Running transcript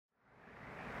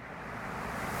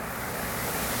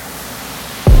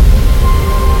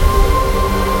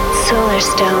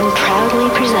Solarstone proudly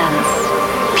presents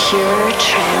Pure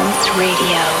Trance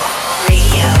Radio.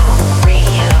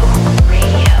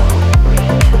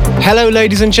 Hello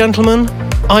ladies and gentlemen,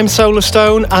 I'm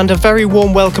Solarstone and a very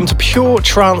warm welcome to Pure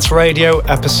Trance Radio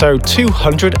episode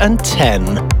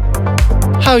 210.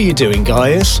 How are you doing,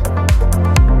 guys?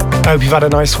 I hope you've had a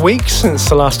nice week since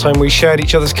the last time we shared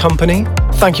each other's company.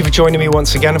 Thank you for joining me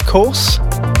once again, of course.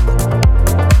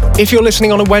 If you're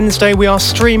listening on a Wednesday, we are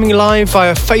streaming live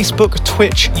via Facebook,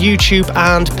 Twitch, YouTube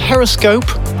and Periscope.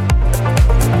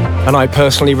 And I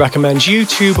personally recommend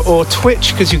YouTube or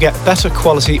Twitch because you get better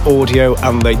quality audio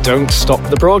and they don't stop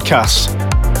the broadcast.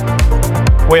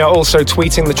 We are also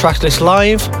tweeting the tracklist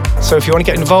live, so if you want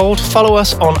to get involved, follow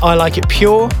us on I Like It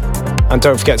Pure. And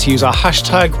don't forget to use our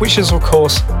hashtag, which is of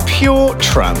course Pure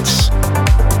Trance.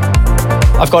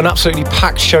 I've got an absolutely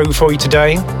packed show for you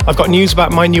today. I've got news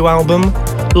about my new album,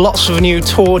 lots of new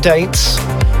tour dates,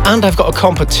 and I've got a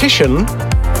competition.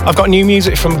 I've got new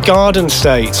music from Garden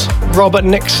State, Robert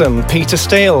Nixon, Peter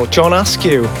Steele, John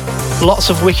Askew,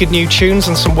 lots of wicked new tunes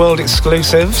and some world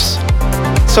exclusives.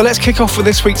 So let's kick off with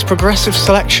this week's progressive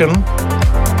selection,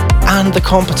 and the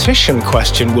competition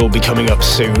question will be coming up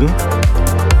soon.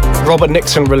 Robert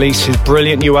Nixon released his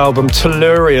brilliant new album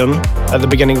Tellurian at the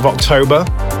beginning of October.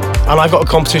 And I've got a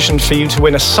competition for you to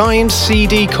win a signed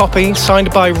CD copy, signed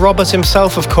by Robert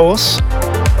himself, of course.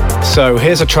 So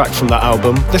here's a track from that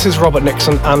album. This is Robert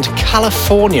Nixon and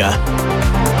California.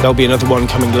 There'll be another one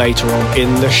coming later on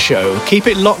in the show. Keep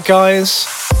it locked, guys.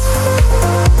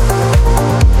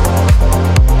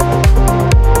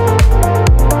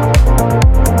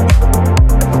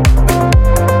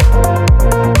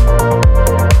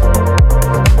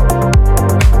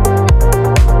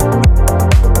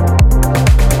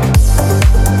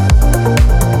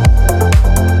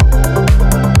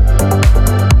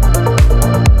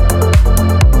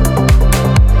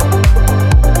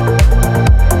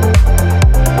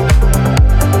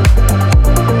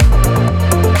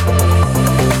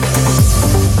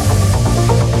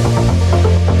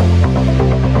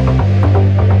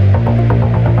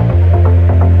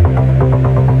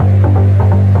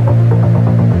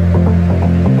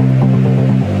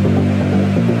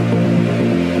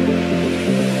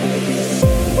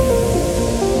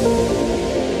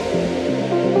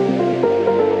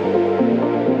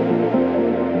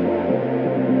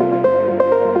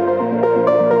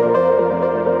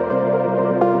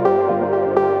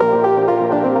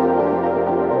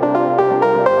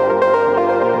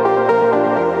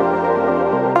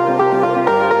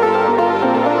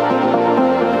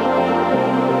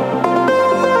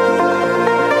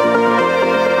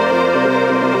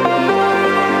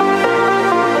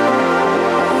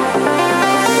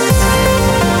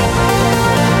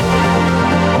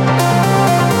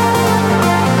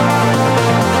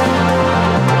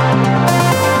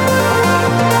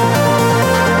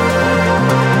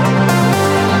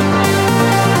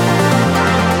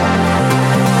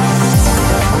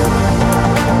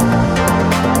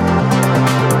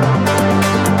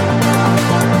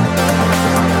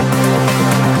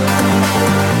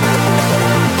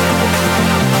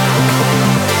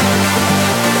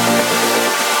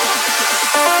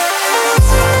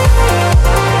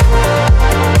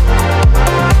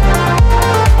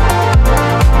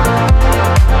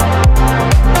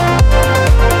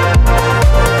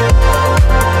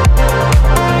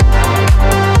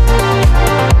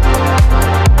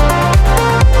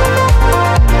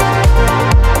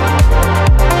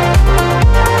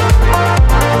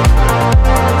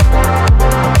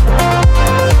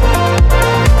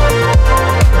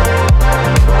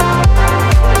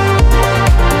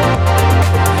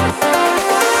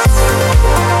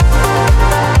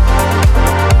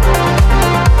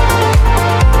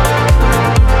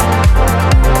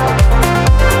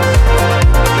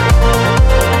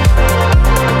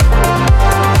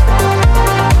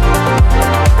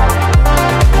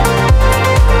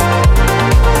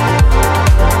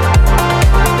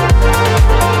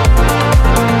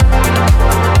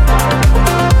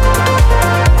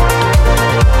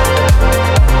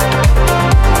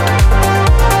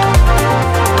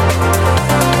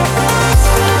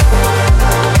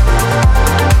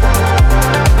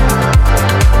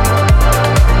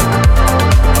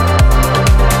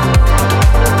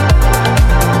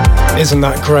 Isn't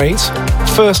that great?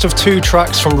 First of two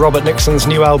tracks from Robert Nixon's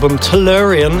new album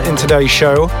Tellurian in today's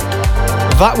show.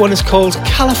 That one is called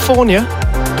California.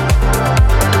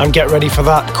 And get ready for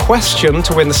that question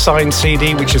to win the signed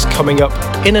CD, which is coming up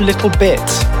in a little bit.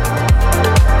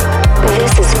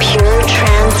 This is Pure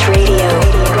Trance Radio,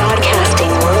 broadcasting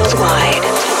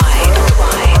worldwide.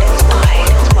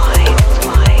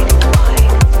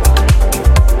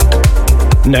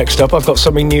 Next up, I've got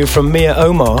something new from Mia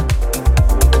Omar.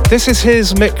 This is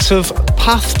his mix of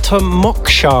Path to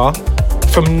Moksha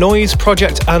from Noise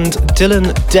Project and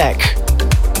Dylan Deck.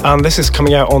 And this is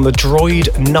coming out on the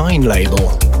Droid 9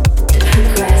 label.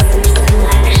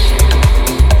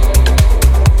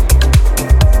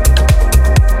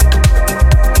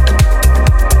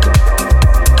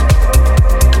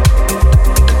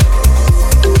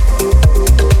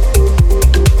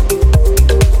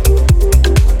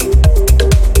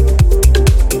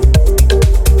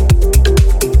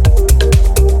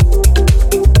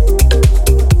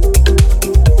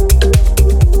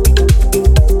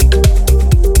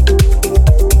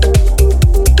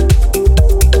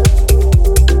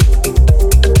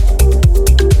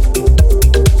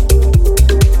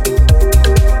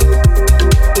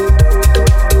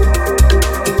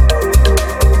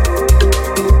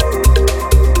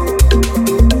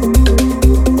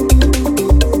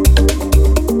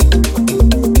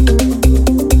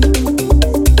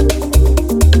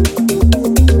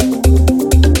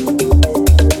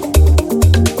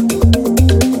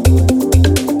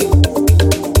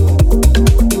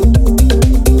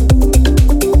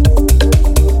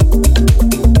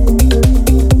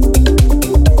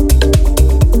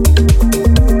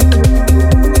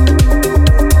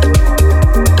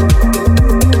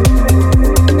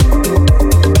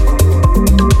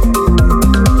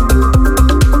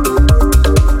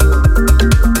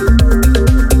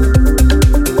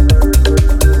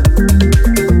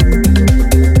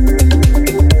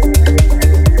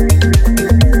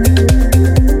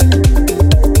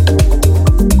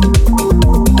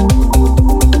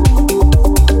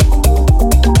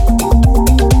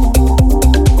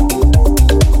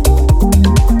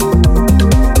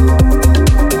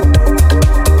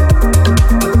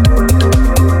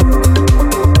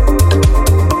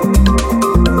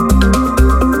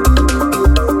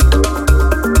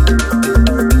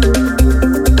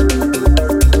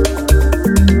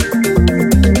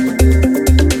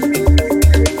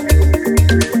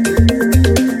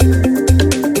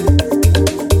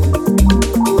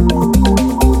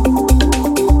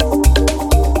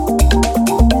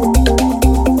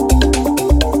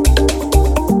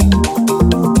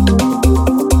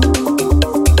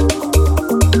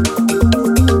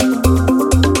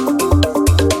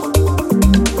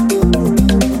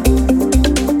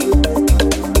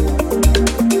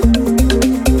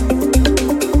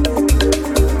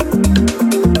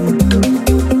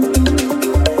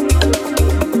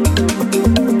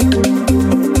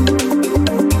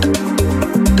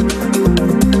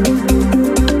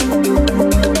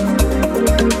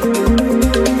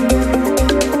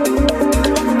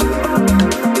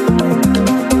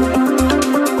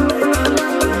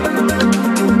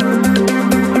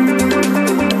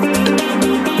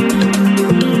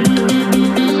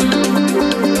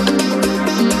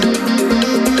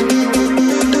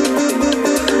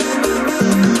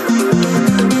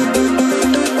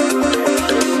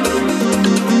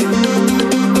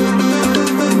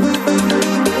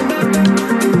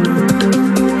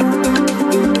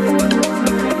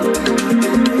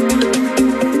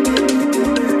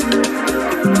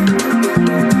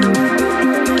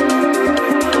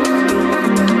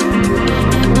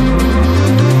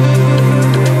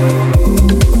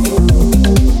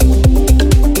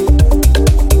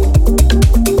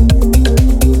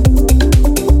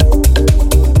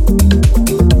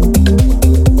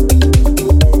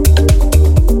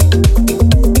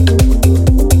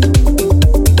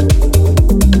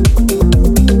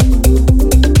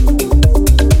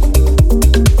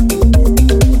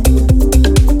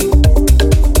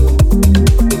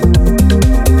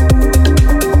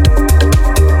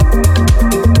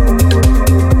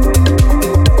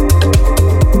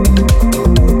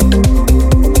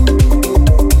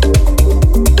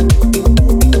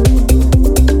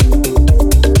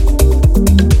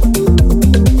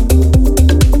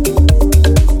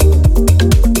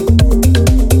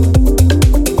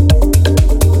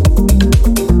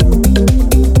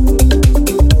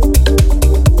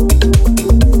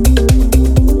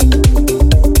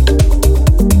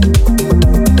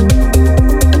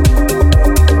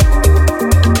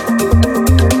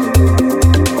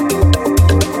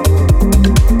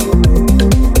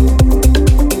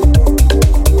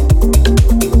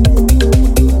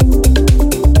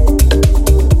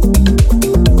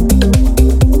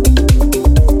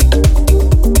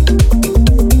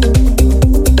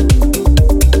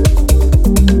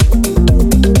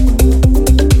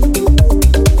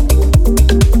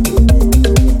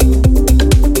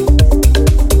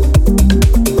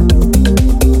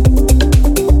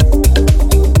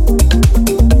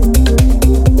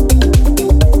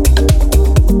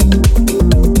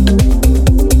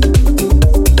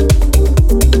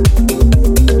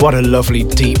 lovely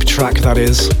deep track that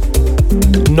is.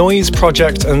 Noise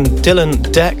Project and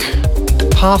Dylan Deck,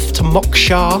 Path to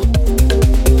Moksha,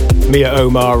 Mia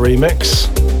Omar remix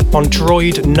on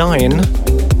Droid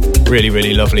 9.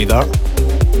 Really lovely that.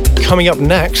 Coming up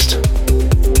next,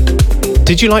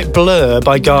 did you like Blur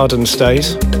by Garden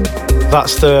State?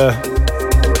 That's the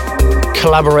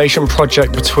collaboration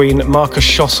project between Markus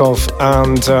Schossow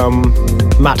and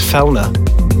Matt Fellner.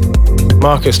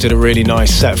 Marcus did a really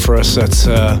nice set for us at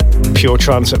Pure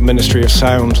Trance at Ministry of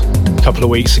Sound a couple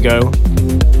of weeks ago.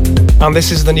 And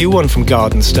this is the new one from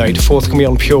Garden State, forthcoming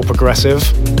on Pure Progressive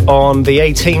on the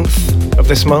 18th of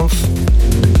this month.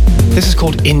 This is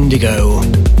called Indigo.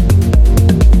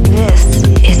 This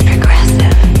is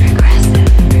Progressive.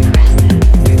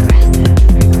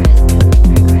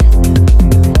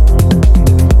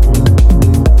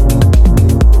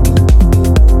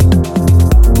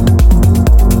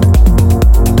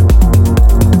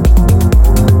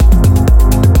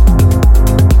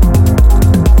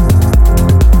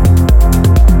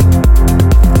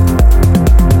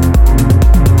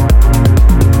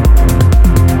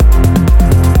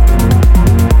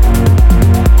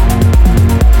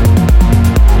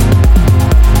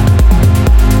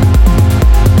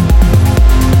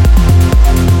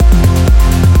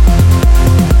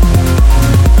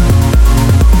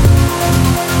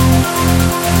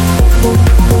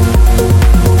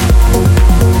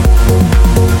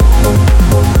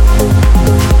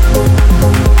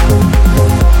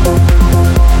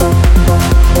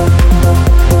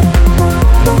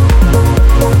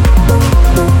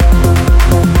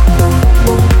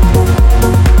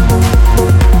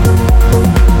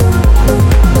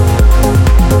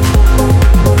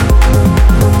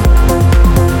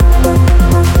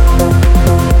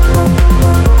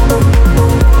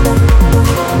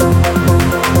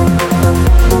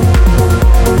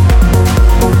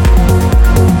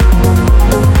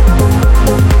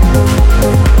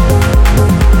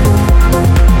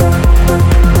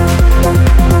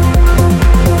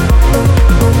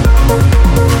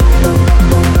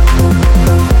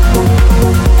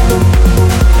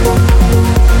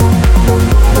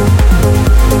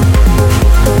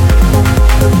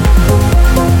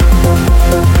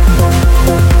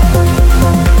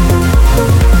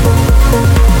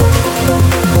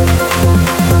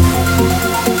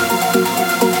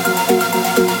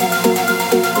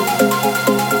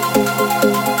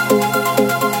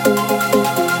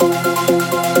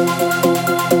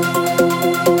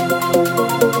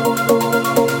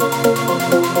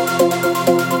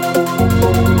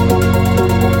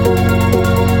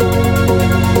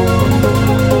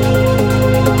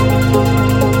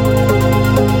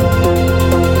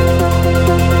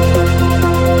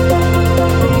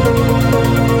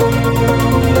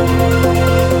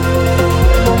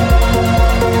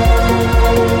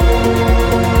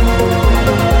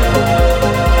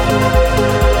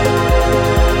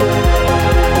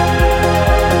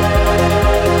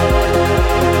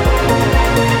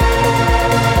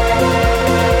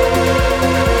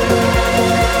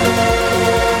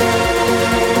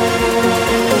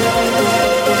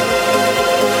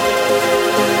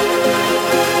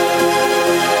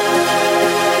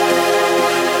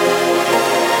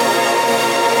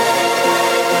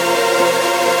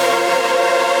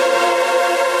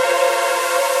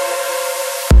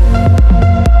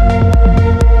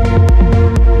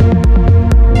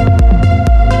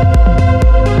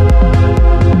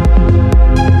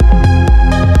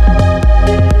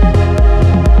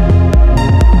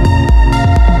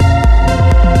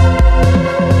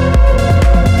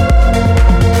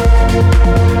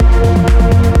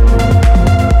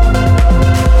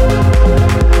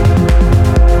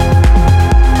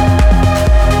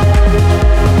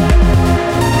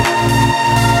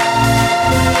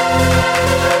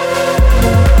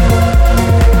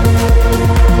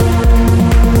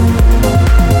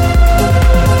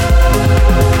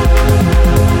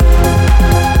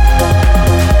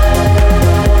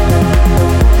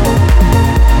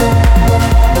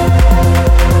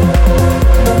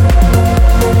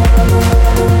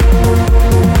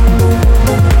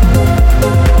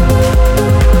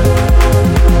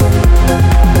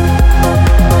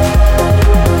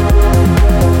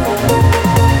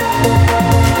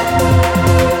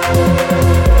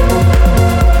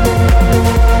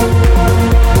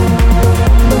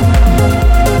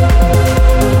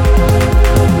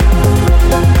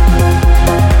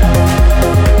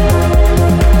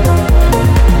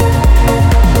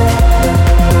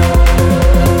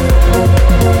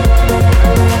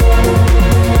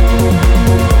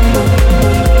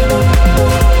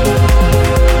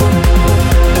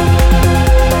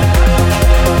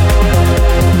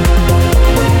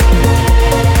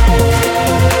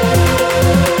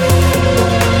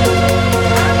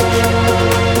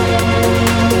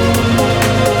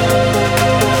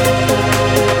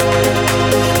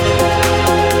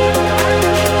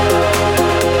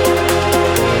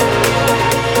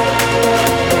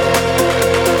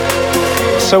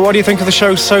 So what do you think of the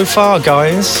show so far,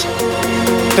 guys?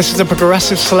 This is a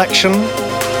progressive selection.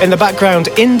 In the background,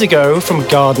 Indigo from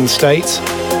Garden State.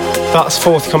 That's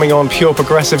forthcoming on Pure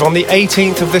Progressive on the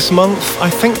 18th of this month. I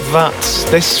think that's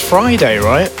this Friday,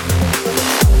 right?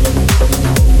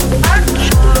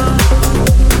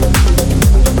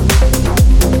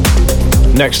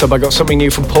 Next up, I got something new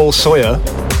from Paul Sawyer.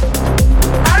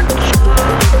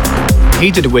 He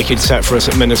did a wicked set for us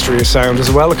at Ministry of Sound as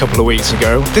well a couple of weeks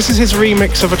ago. This is his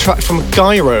remix of a track from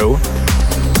Gyro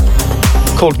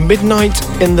called Midnight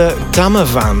in the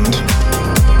Damavand,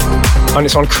 and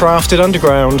it's on Crafted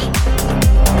Underground.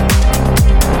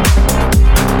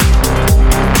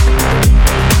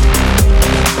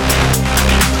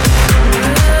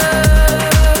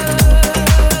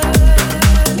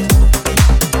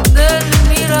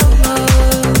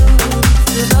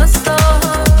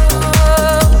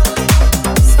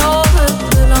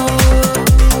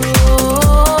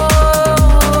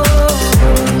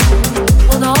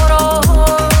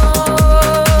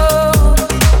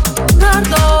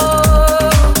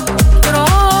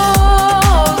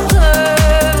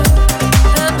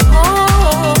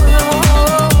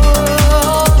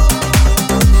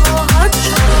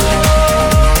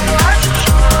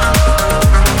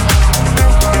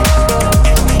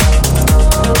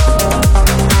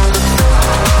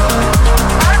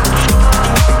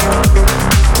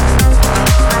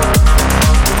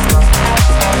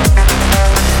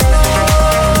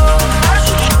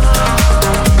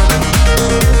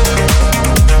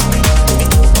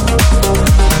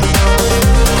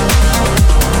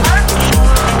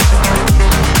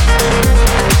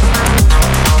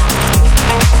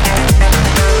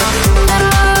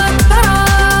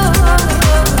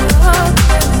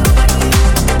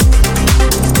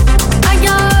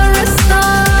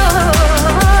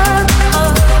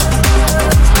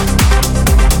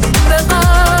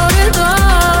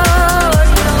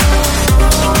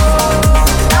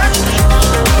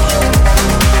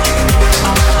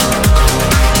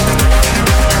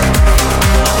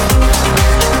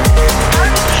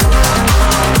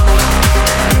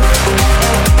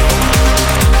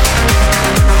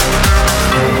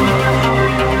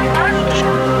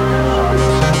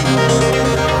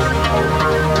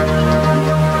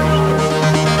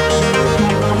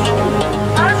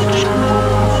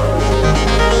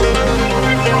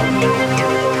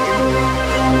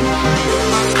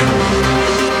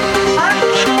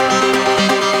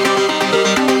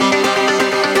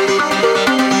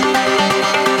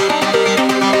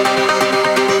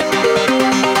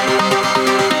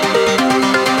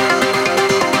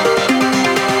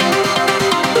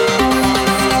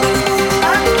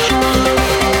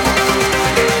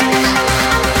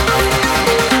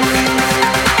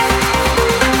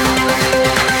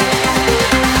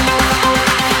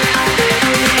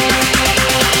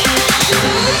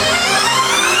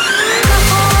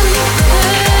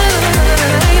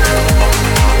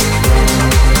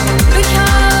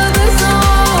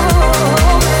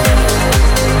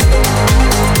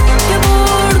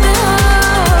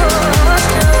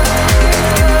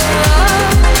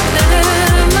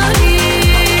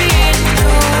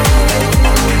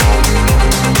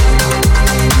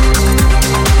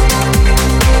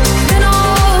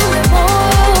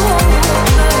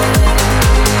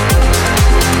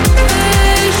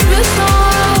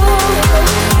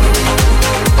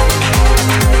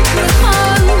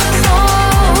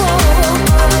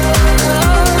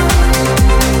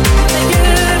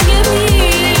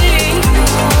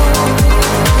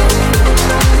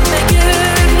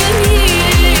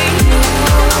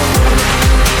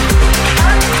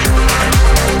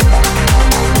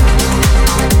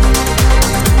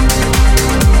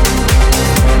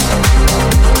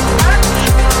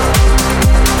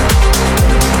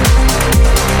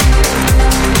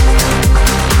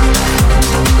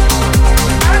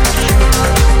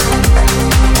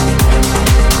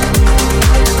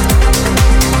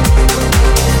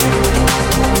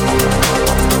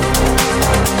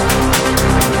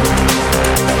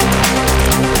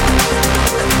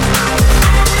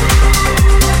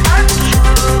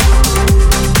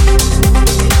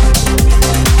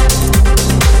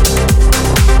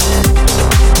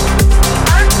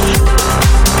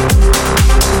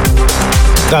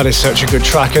 That is such a good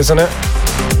track, isn't it?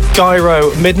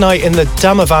 Gyro, Midnight in the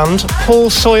Damavand,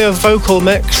 Paul Sawyer vocal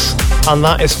mix, and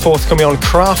that is forthcoming on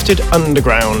Crafted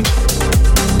Underground.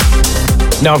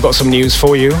 Now I've got some news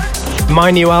for you.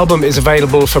 My new album is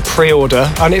available for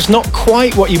pre-order, and it's not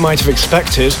quite what you might have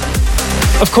expected.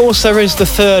 Of course, there is the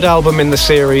third album in the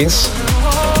series.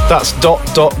 That's ...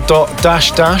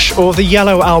 or the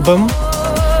Yellow Album.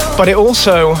 But it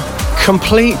also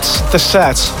complete the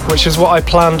set, which is what I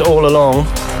planned all along.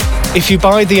 If you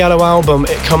buy the yellow album,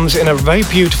 it comes in a very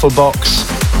beautiful box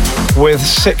with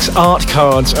 6 art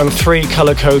cards and 3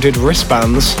 colour-coded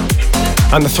wristbands.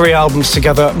 And the 3 albums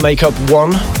together make up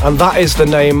one, and that is the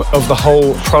name of the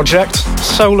whole project,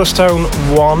 Solarstone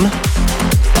 1.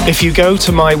 If you go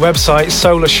to my website,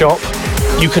 Solar Shop,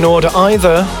 you can order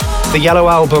either the yellow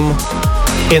album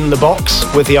in the box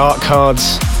with the art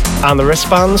cards and the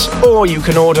wristbands, or you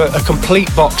can order a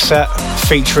complete box set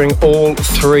featuring all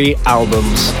 3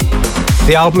 albums.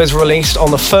 The album is released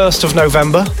on the 1st of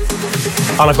November,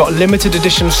 and I've got limited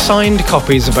edition signed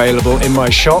copies available in my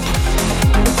shop.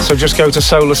 So just go to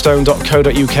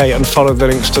solarstone.co.uk and follow the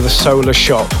links to the Solar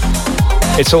Shop.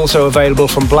 It's also available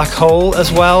from Black Hole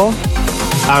as well,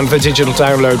 and the digital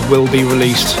download will be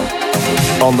released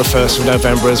on the 1st of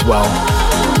November as well.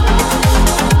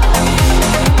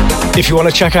 If you want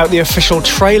to check out the official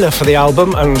trailer for the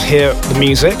album and hear the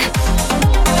music,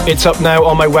 it's up now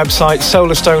on my website,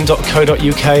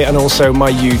 solarstone.co.uk, and also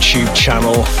my YouTube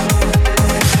channel.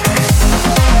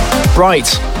 Right,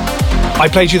 I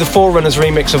played you the Forerunners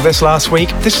remix of this last week.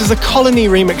 This is the Colony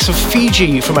remix of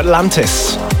Fiji from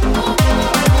Atlantis.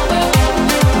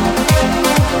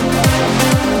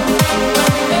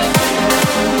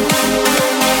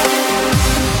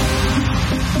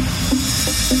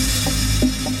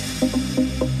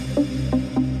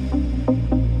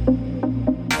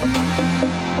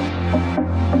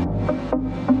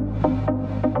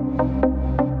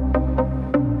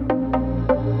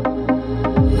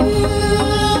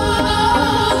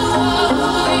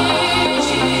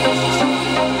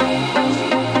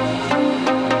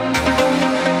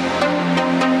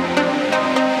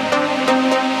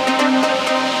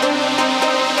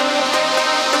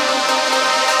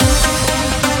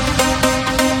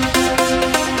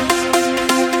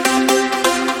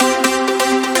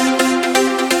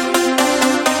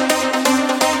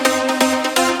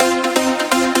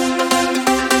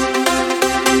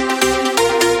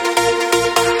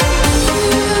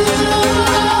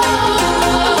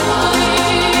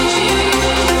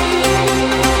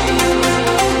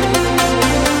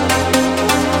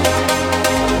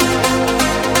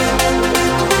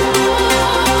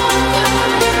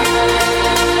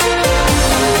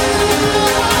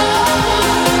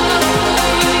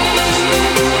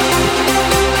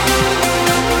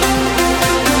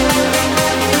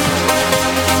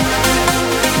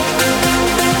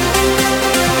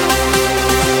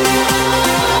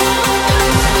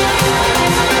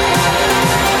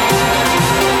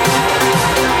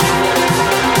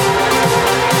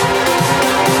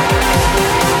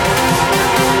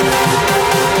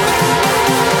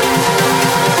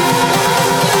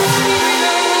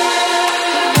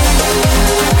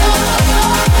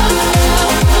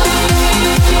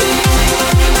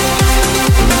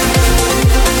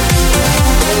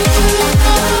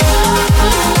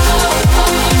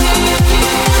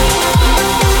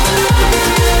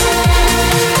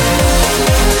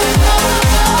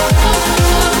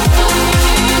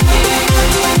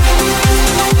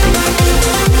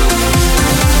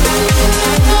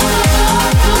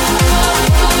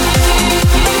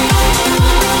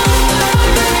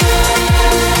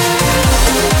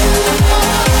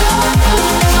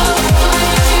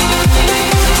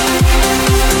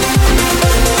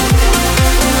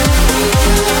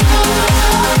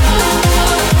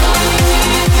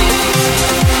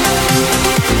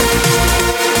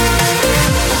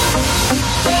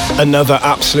 Another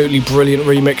absolutely brilliant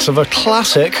remix of a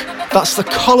classic. That's the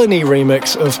Colony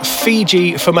remix of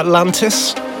Fiji from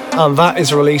Atlantis, and that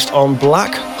is released on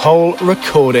Black Hole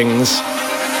Recordings.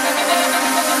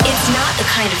 It's not the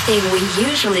kind of thing we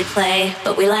usually play,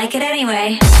 but we like it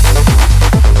anyway.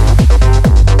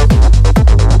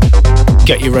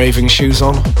 Get your raving shoes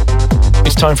on.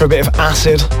 It's time for a bit of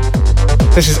acid.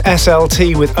 This is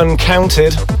SLT with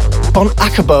Uncounted on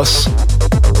Akabus.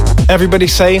 Everybody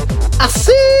say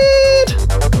acid!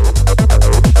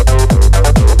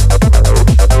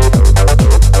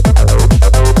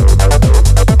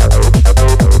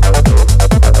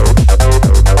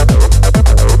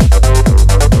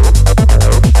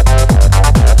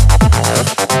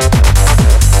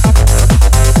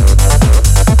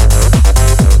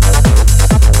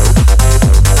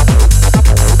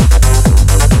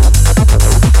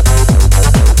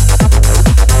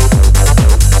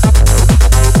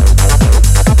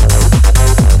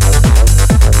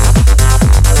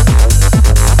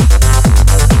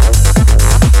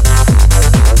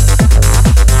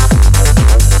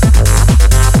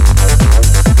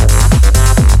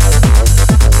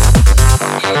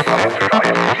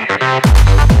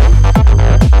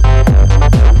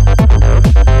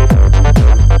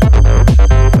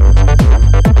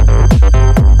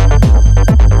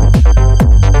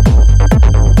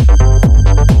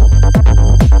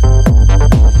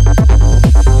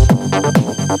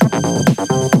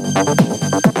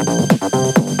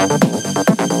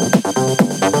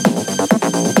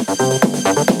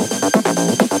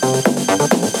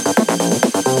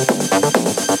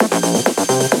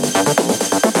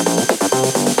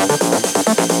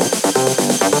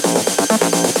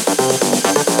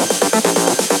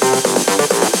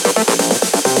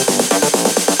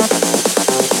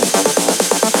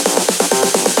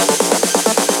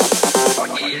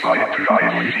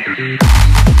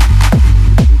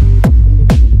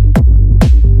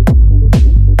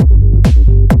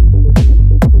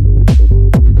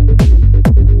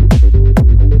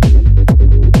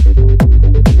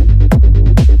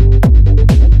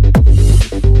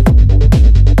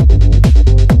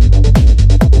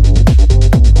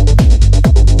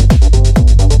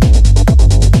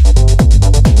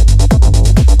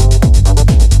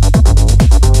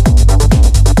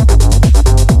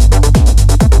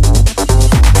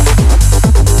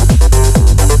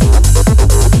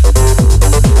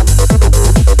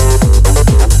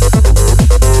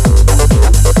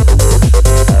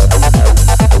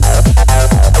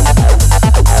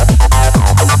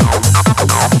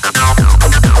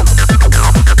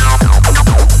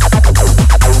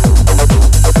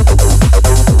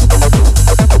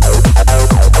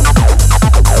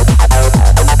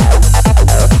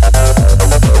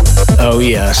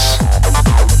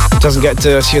 Doesn't get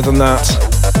dirtier than that.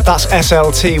 That's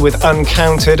SLT with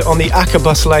Uncounted on the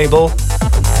Akabus label.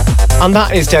 And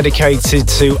that is dedicated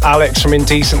to Alex from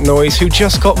Indecent Noise, who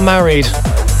just got married.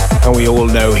 And we all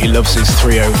know he loves his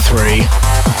 303.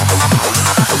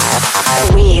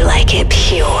 We like it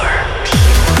pure.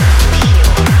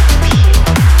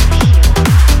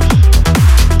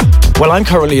 Well, I'm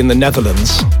currently in the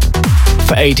Netherlands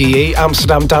for ADE,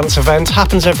 Amsterdam Dance Event.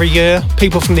 Happens every year.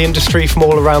 People from the industry from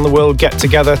all around the world get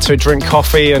together to drink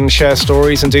coffee and share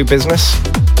stories and do business.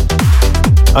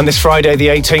 And this Friday the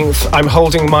 18th, I'm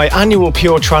holding my annual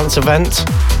Pure Trance event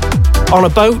on a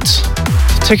boat.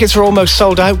 Tickets are almost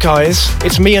sold out, guys.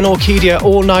 It's me and Orchidia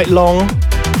all night long.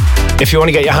 If you want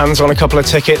to get your hands on a couple of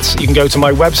tickets, you can go to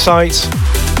my website,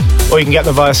 or you can get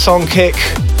them via Songkick.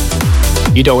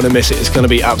 You don't want to miss it. It's going to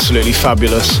be absolutely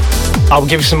fabulous. I'll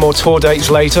give you some more tour dates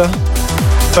later.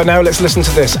 But now let's listen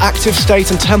to this. Active State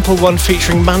and Temple One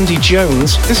featuring Mandy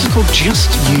Jones. This is called Just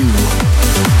You.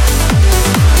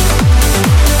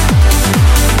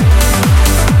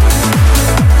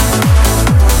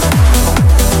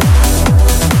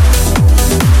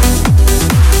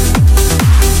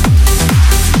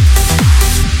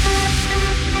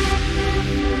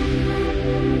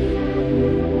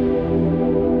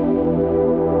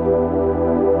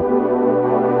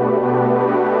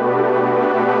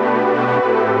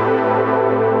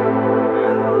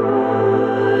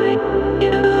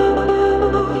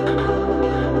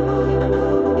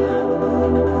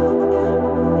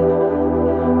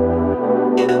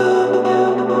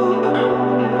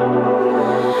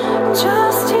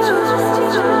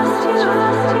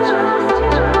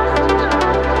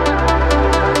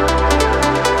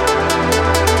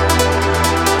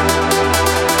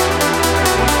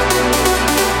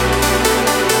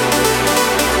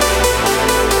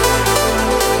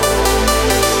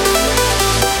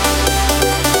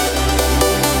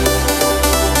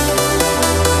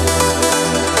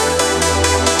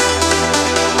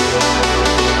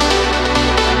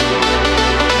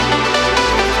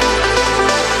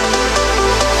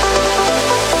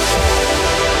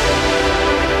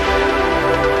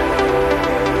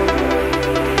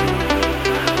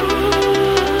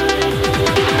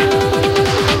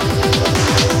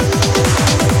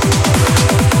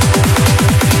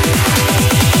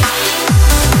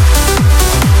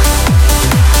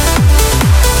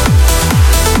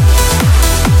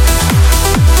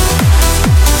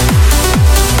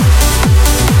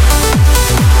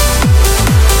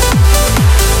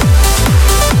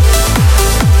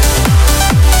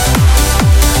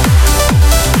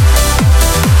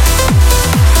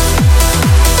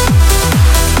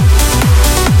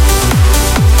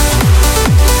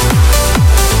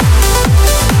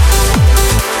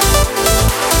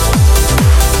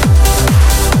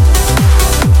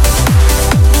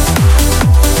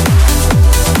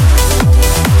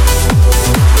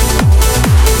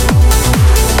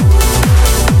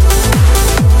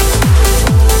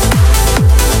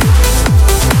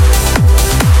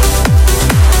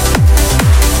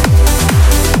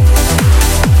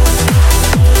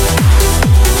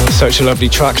 Such a lovely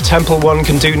track. Temple One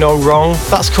Can Do No Wrong.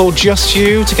 That's called Just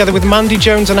You, together with Mandy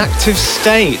Jones and Active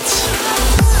State.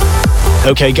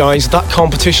 Okay guys, that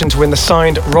competition to win the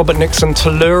signed Robert Nixon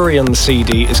Tellurian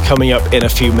CD is coming up in a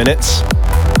few minutes.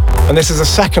 And this is the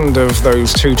second of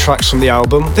those two tracks from the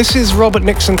album. This is Robert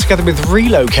Nixon together with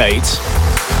Relocate,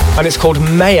 and it's called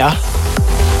Maya.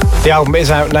 The album is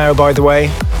out now, by the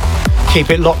way. Keep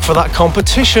it locked for that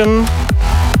competition.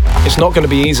 It's not going to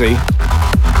be easy.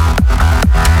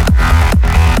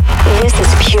 This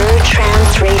is Pure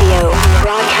Trance Radio,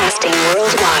 broadcasting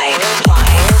worldwide.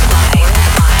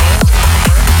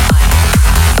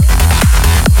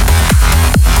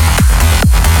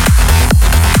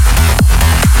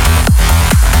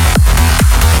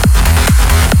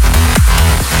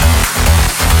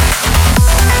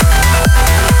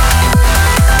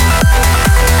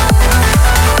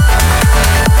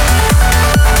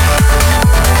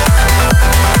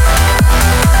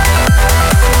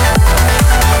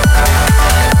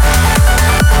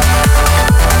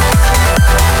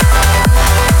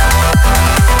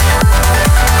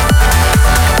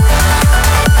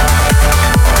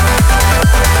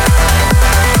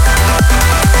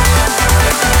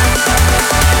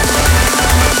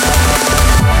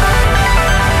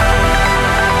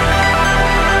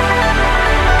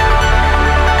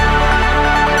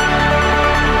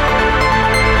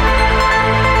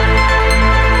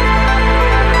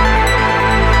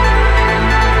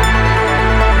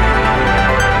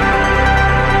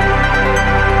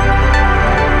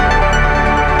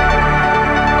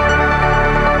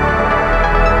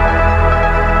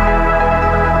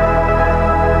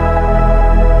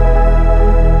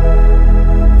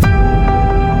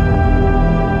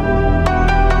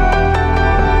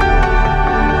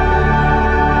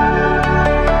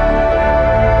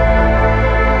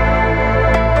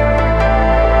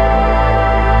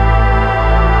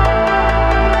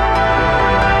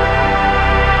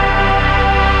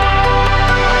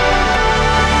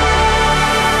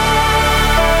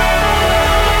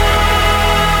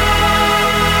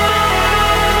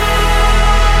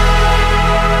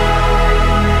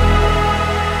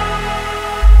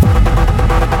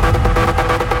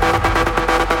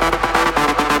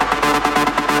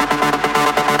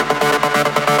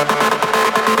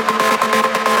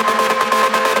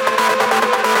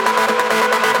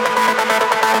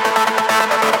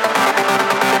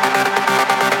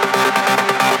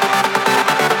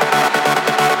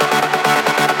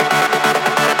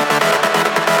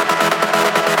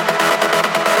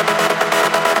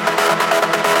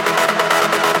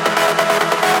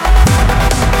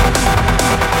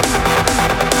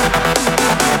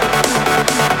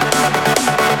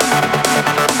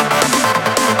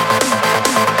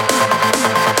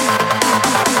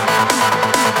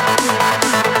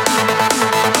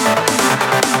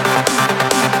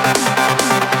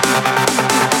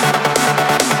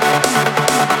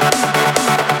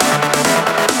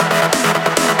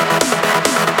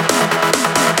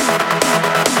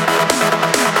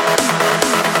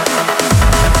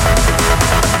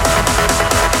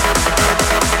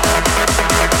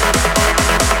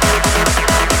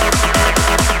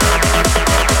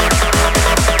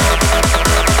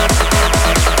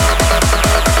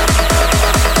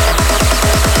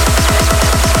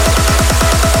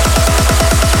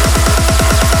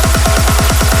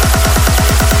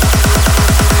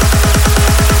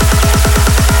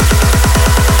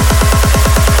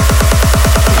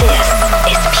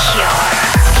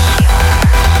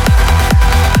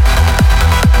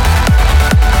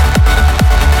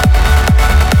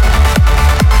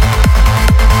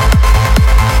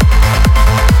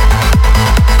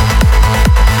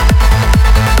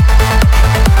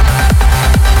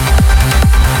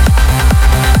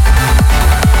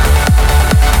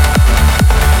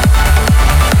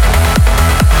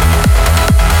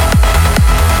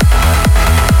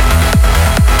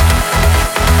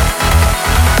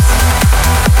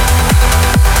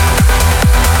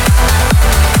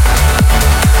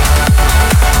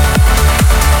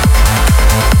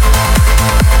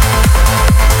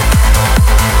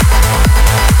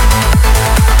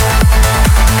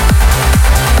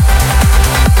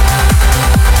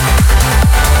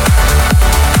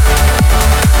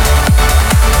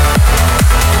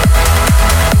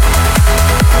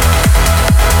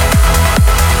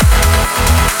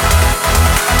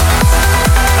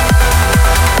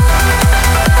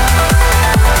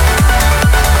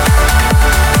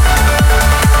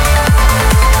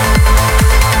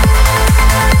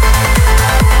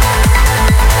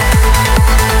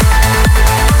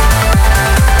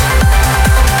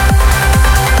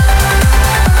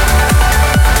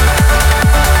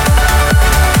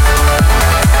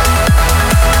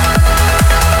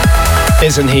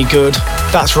 Isn't he good?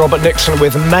 That's Robert Nixon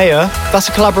with Mayor. That's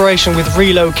a collaboration with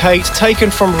Relocate, taken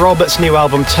from Robert's new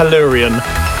album Tellurian.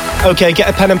 Okay, get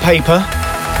a pen and paper.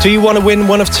 Do you want to win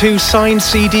one of 2 signed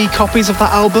CD copies of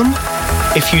that album?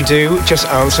 If you do, just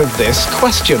answer this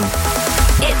question.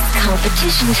 It's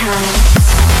competition time.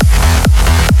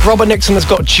 Robert Nixon has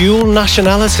got dual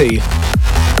nationality,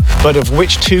 but of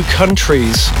which 2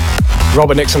 countries?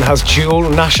 Robert Nixon has dual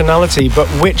nationality, but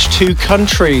which 2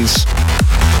 countries?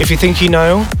 If you think you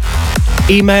know,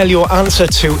 email your answer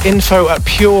to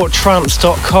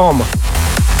info@puretrance.com.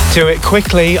 Do it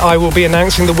quickly, I will be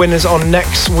announcing the winners on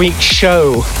next week's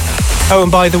show. Oh,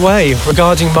 and by the way,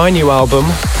 regarding my new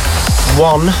album,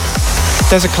 One,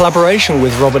 there's a collaboration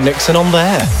with Robert Nixon on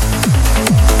there.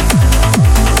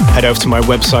 Head over to my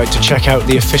website to check out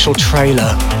the official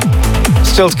trailer.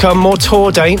 Still to come, more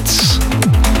tour dates.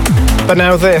 But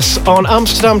now this, on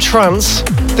Amsterdam Trance,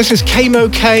 this is Kamo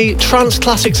K, Trance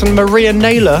Classics and Maria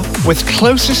Naylor with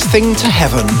Closest Thing to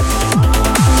Heaven.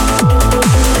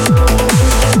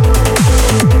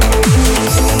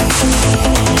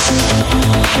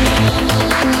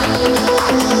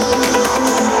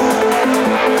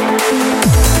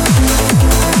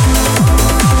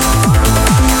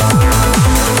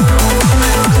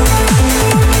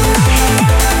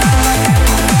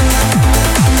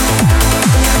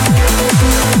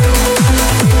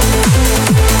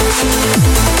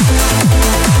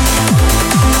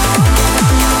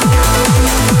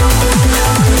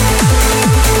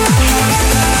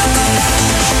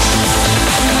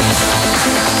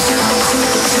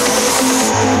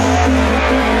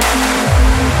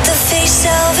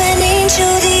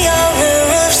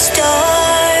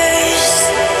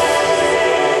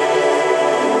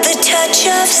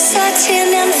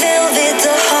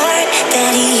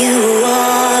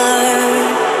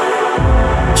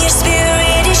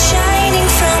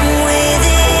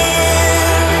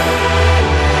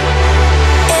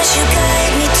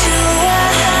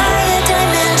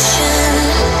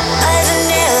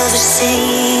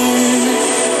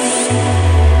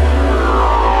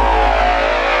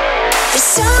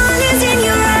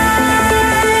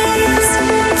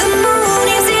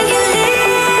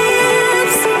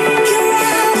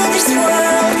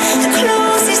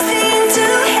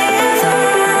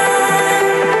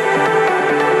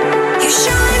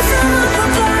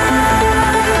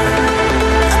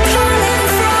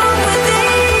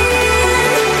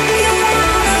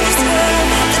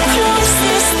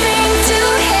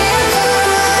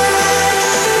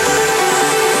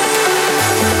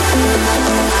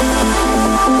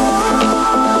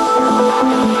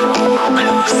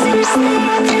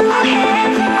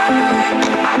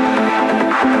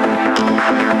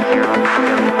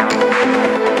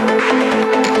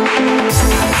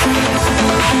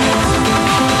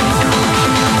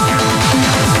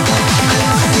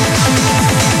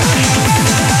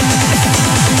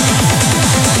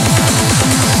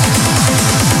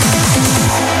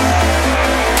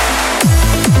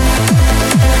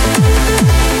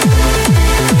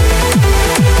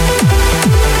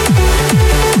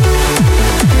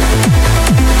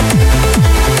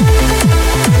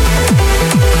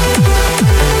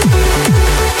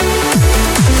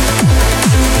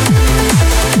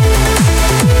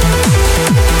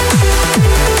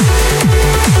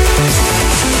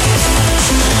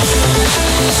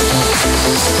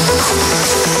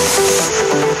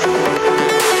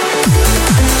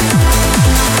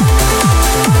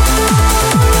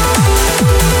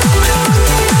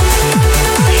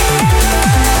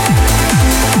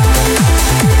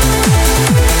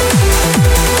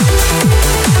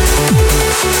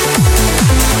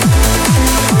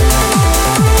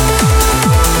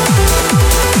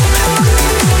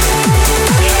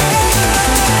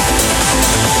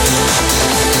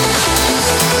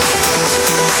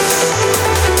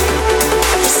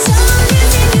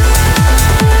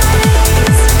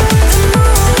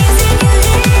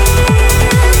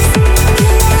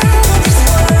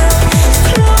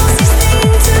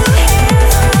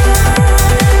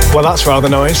 Well, that's rather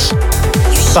nice.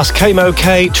 That's Kamo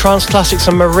K, Trance Classics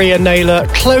and Maria Naylor,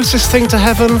 Closest Thing to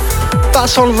Heaven.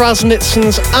 That's on Raz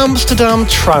Nitson's Amsterdam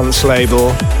Trance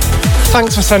label.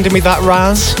 Thanks for sending me that,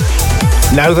 Raz.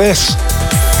 Now this.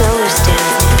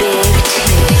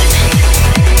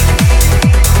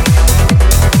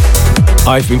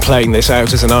 I've been playing this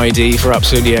out as an ID for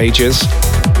absolutely ages.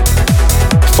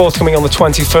 Forthcoming on the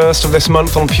 21st of this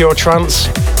month on Pure Trance,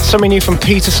 something new from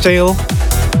Peter Steele.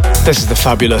 This is the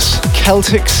fabulous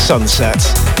Celtic Sunset.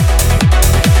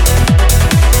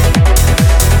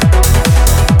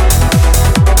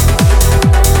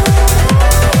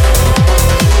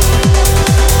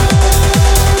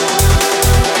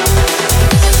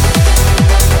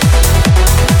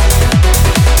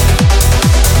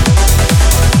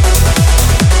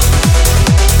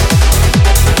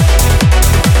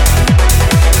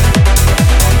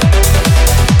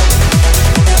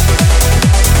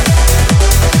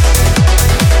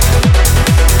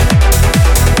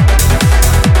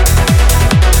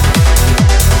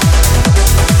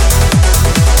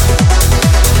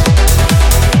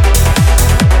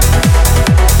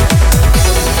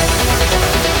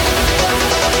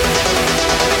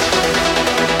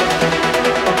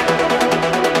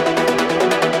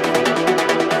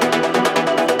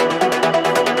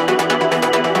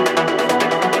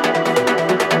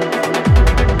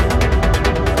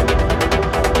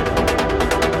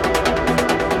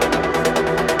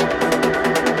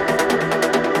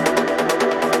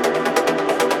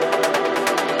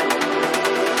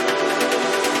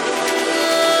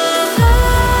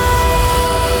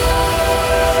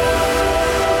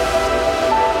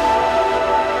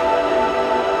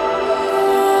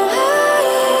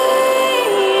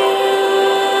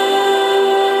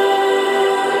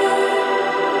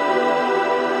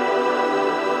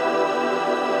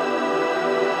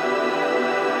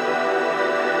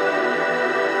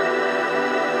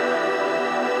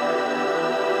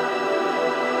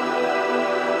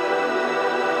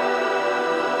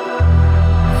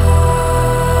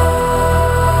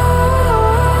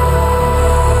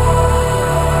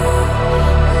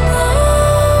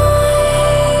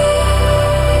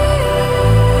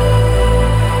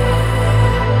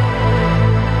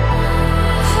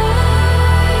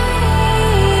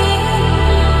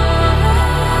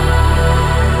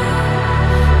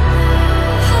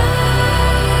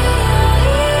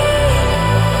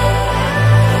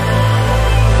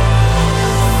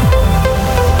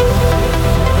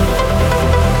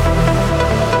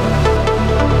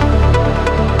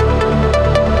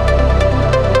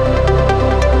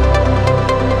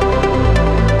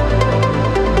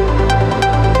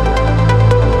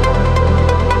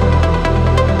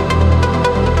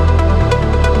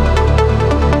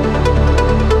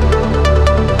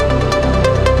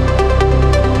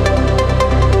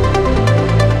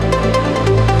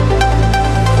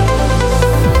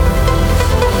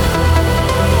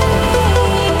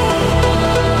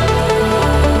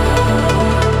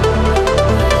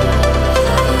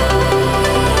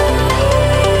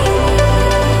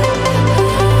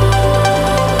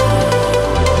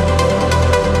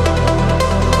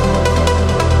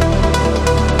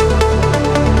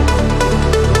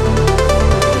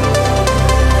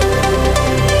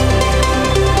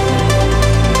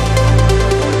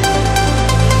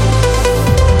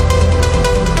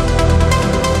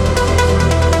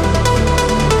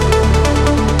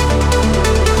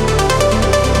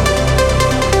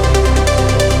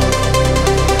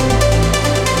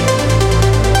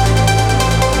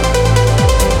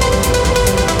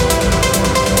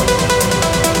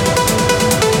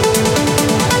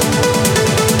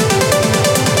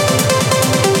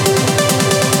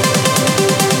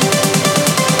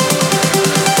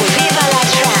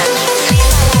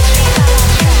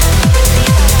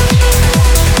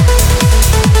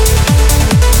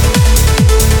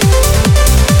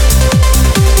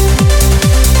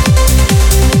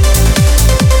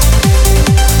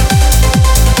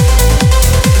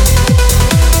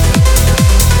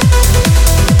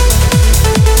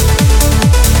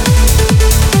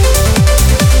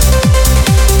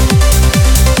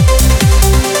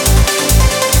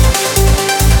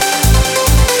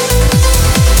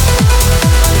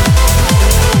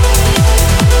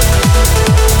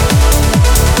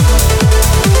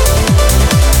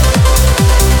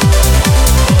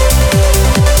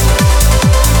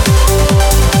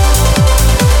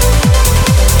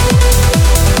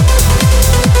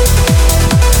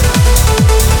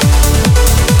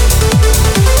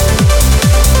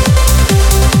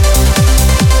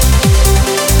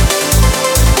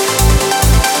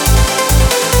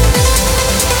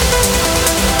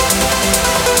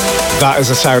 That is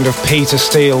the sound of Peter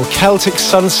Steele, Celtic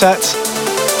Sunset.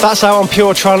 That's out on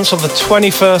Pure Trance on the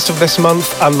 21st of this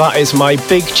month, and that is my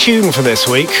big tune for this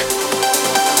week.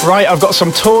 Right, I've got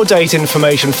some tour date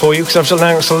information for you because I've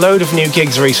announced a load of new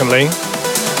gigs recently.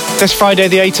 This Friday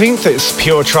the 18th, it's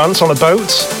Pure Trance on a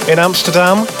boat in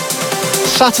Amsterdam.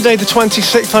 Saturday the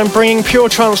 26th, I'm bringing Pure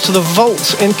Trance to the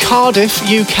Vault in Cardiff,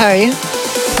 UK.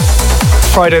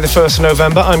 Friday the 1st of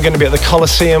November, I'm going to be at the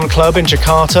Coliseum Club in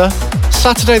Jakarta.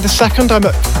 Saturday the 2nd, I'm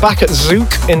back at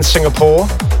Zouk in Singapore.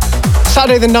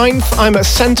 Saturday the 9th, I'm at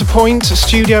Centrepoint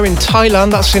Studio in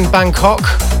Thailand, that's in Bangkok.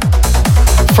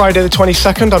 Friday the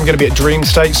 22nd, I'm going to be at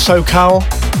Dreamstate, SoCal.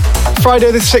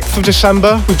 Friday the 6th of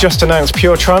December, we've just announced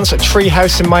Pure Trance at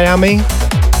Treehouse in Miami.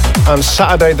 And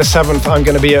Saturday the 7th, I'm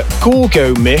going to be at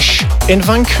Gorgo Mish in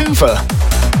Vancouver.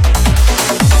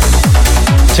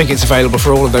 Tickets available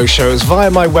for all of those shows via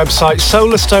my website,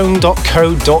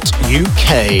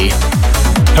 solarstone.co.uk.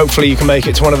 Hopefully you can make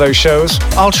it to one of those shows.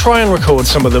 I'll try and record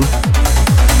some of them.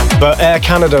 But Air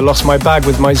Canada lost my bag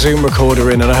with my Zoom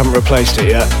recorder in and I haven't replaced it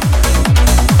yet.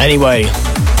 Anyway,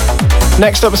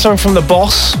 next up is something from The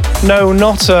Boss. No,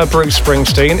 not Bruce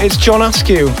Springsteen. It's John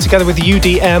Askew together with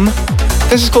UDM.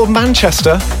 This is called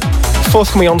Manchester,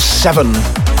 forthcoming on 7.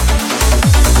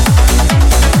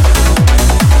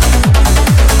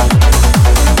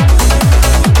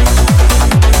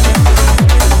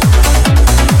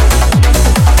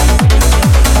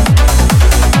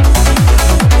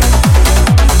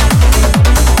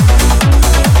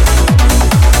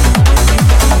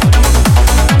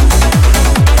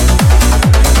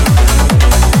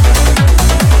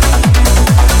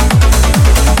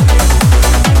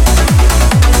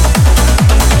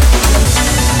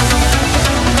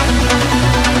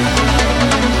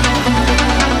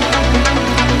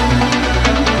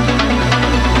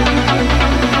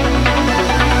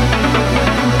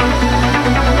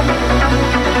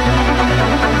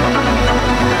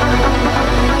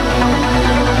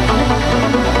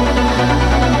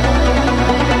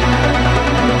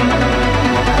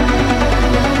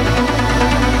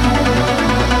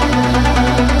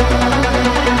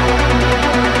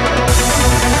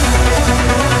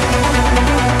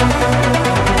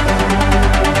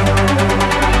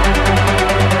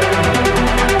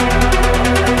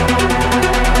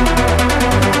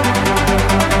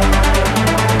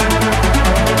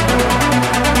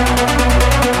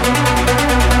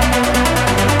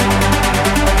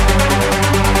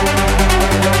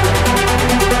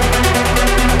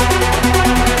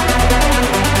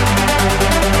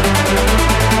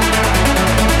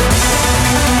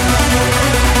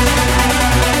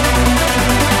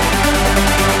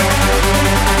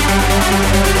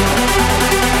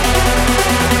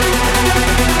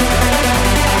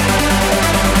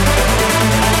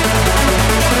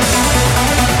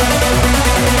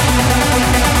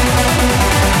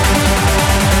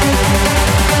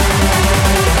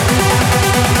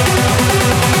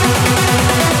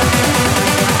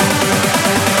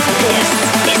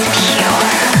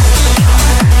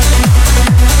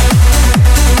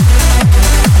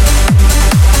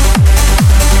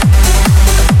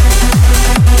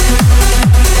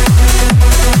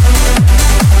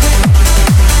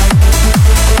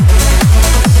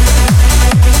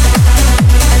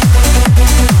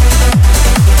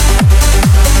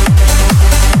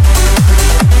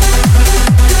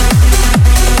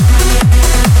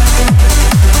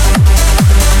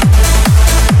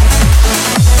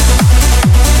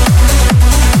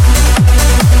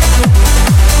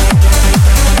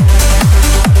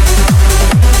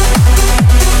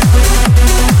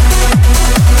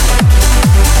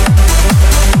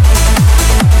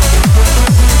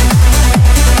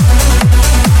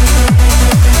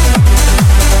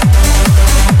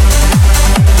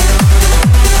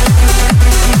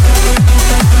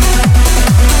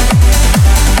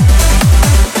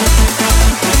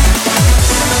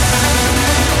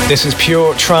 This is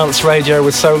Pure Trance Radio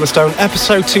with Solarstone,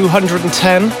 episode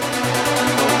 210.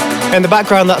 In the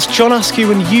background, that's John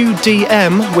Askew and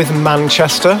UDM with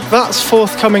Manchester. That's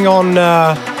forthcoming on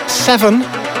 7,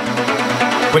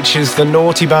 which is the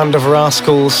naughty band of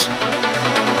rascals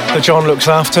that John looks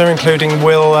after, including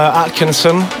Will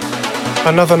Atkinson,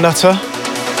 another nutter.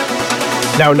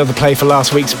 Now another play for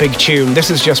last week's big tune. This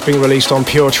has just been released on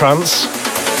Pure Trance.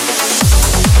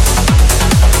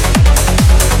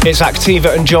 It's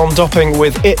Activa and John Dopping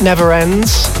with It Never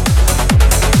Ends.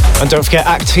 And don't forget,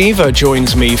 Activa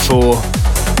joins me for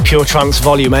Pure Trance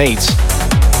Volume 8.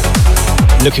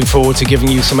 Looking forward to giving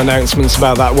you some announcements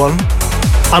about that one.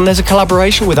 And there's a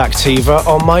collaboration with Activa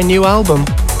on my new album.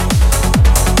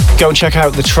 Go and check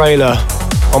out the trailer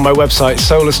on my website,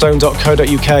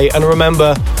 solarstone.co.uk. And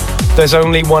remember, There's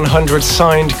only 100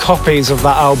 signed copies of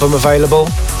that album available.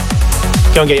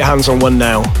 Go and get your hands on one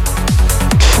now.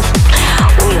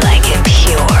 We like it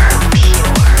pure.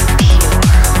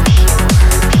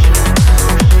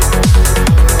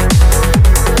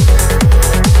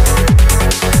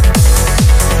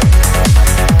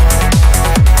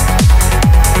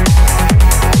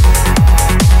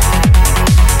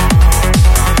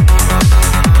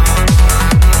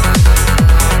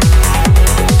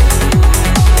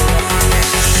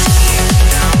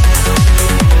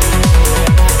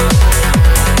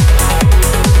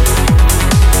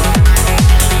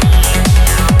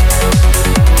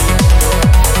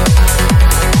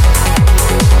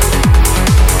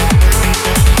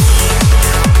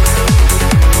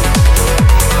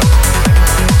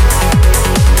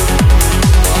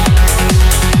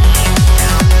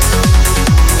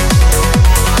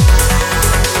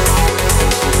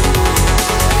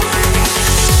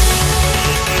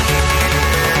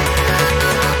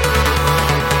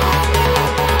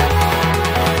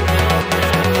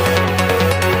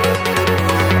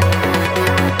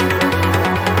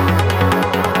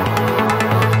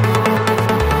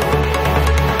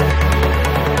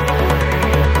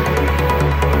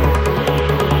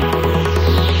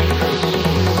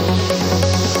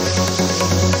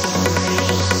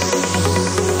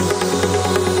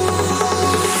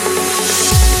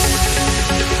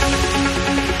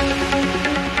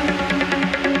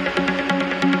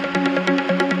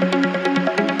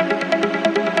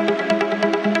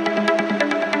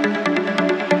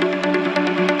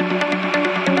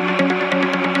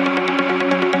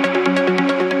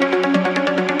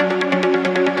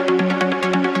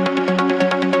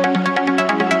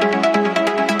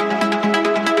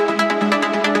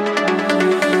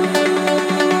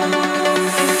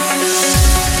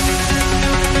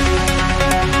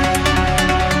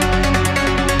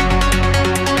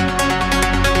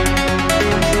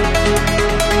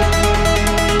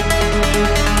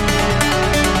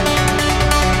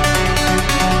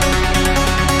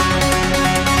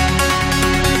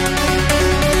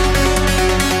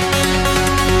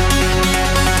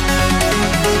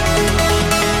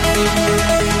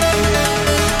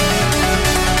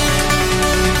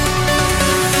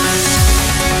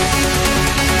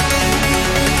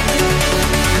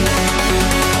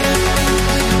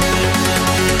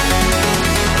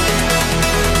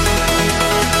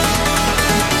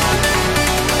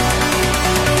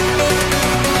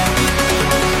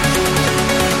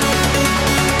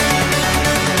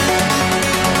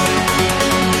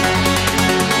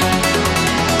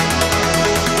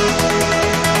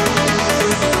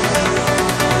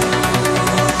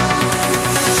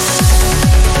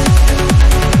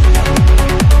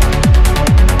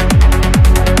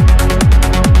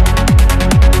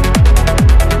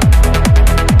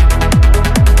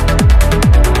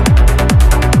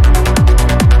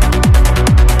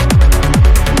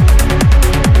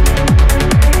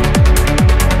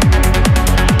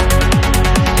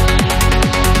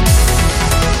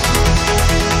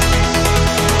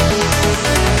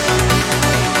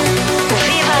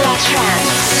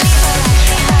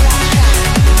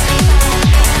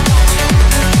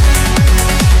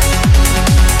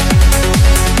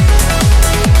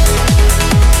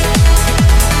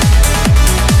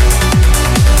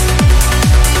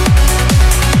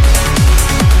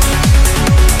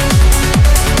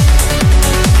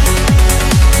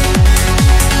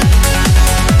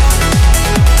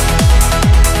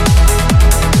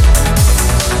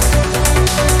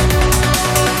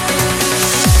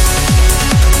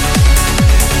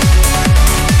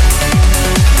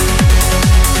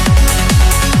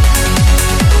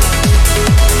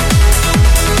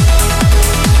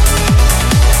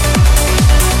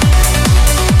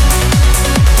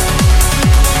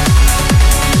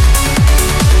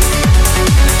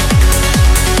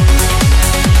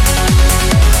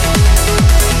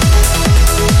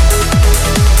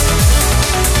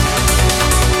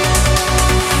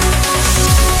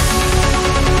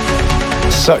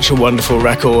 Such a wonderful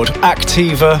record.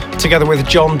 Activa, together with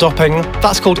John Dopping.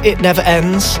 That's called It Never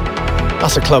Ends.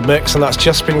 That's a club mix, and that's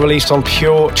just been released on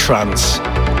Pure Trance.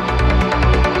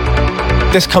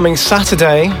 This coming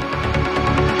Saturday,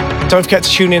 don't forget to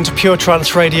tune in to Pure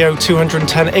Trance Radio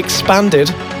 210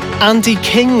 Expanded. Andy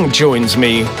King joins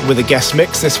me with a guest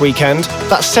mix this weekend.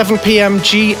 That's 7 p.m.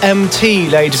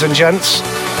 GMT, ladies and gents.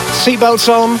 Seatbelts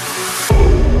on.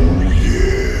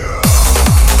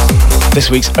 This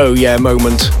week's Oh Yeah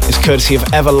moment is courtesy of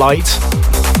Everlight.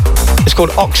 It's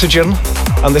called Oxygen,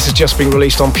 and this has just been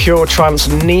released on Pure Trance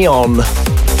Neon.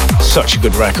 Such a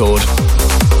good record.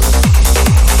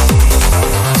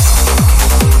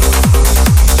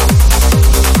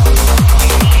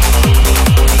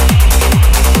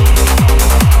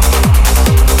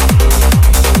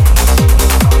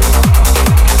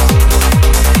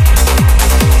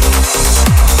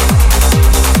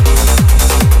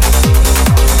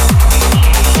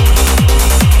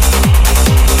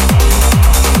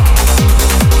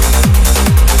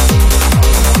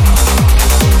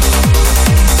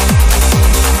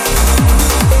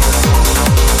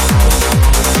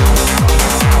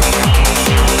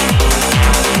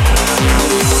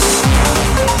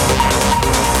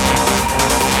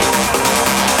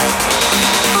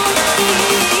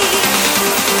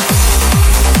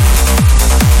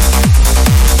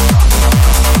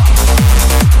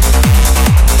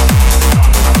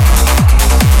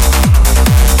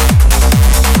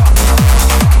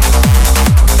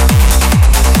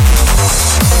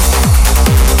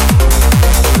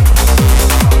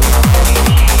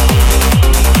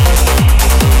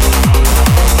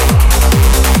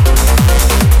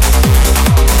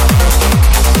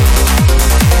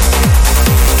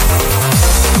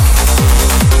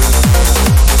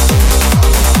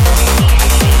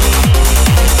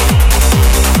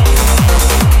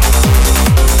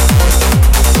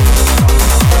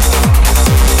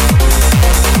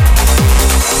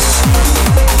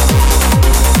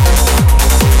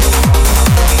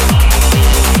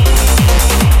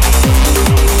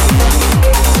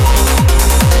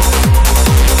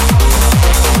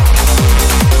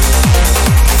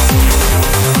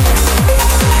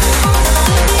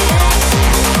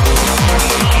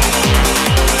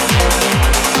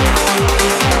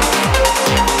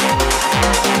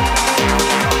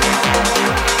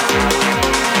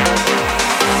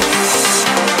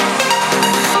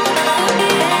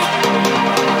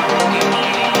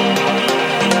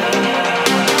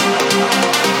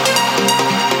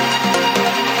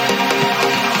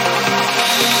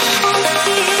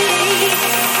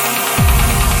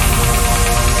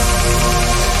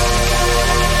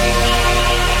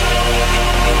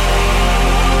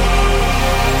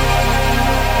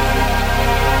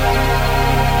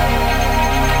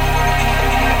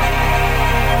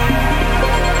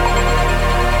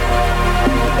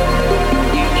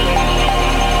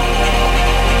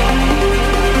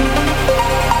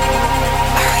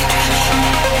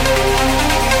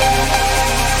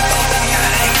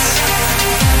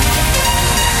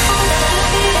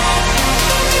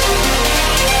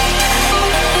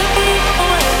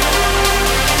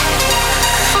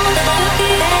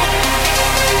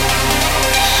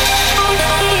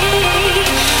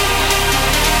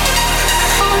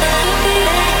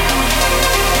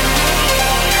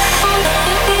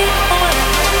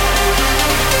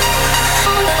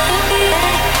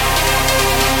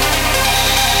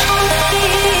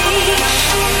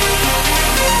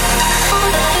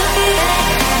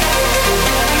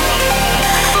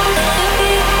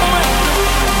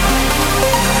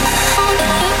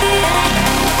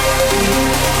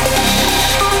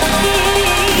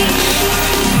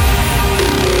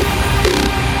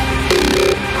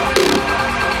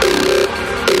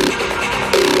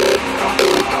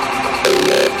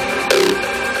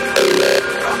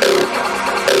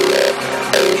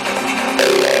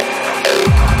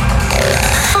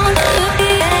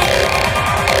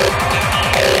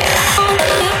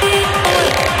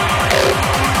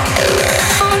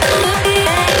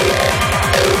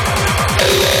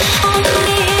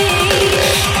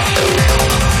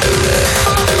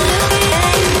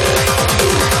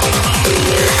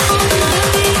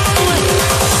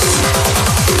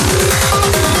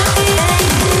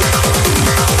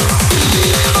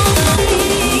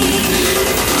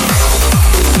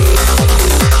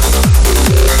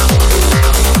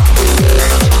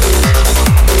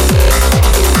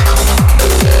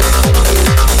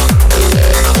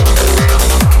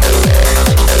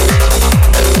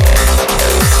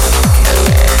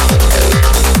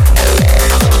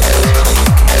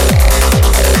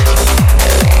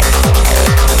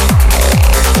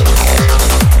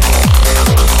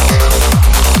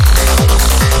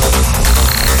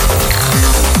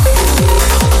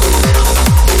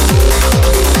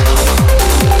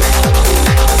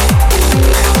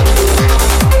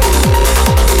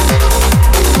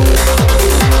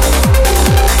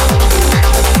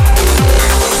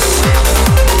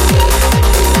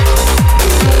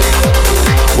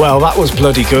 Well, that was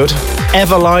bloody good.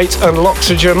 Everlight and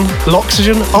Loxygen.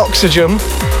 Oxygen.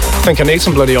 I think I need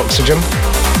some bloody oxygen.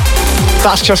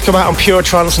 That's just come out on Pure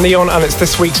Trance Neon, and it's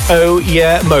this week's Oh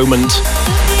Yeah moment.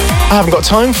 I haven't got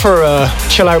time for a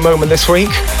chill out moment this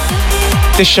week.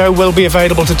 This show will be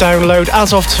available to download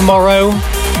as of tomorrow.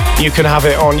 You can have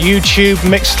it on YouTube,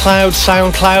 Mixcloud,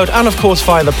 Soundcloud, and of course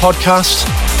via the podcast.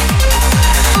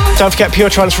 Don't forget Pure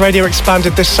Trance Radio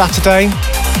expanded this Saturday,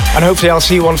 and hopefully I'll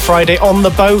see you on Friday on the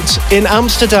boat in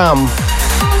Amsterdam.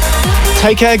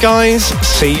 Take care, guys.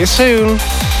 See you soon.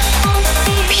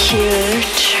 Pure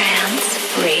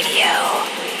Trance Radio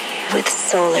with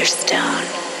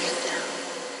Solarstone.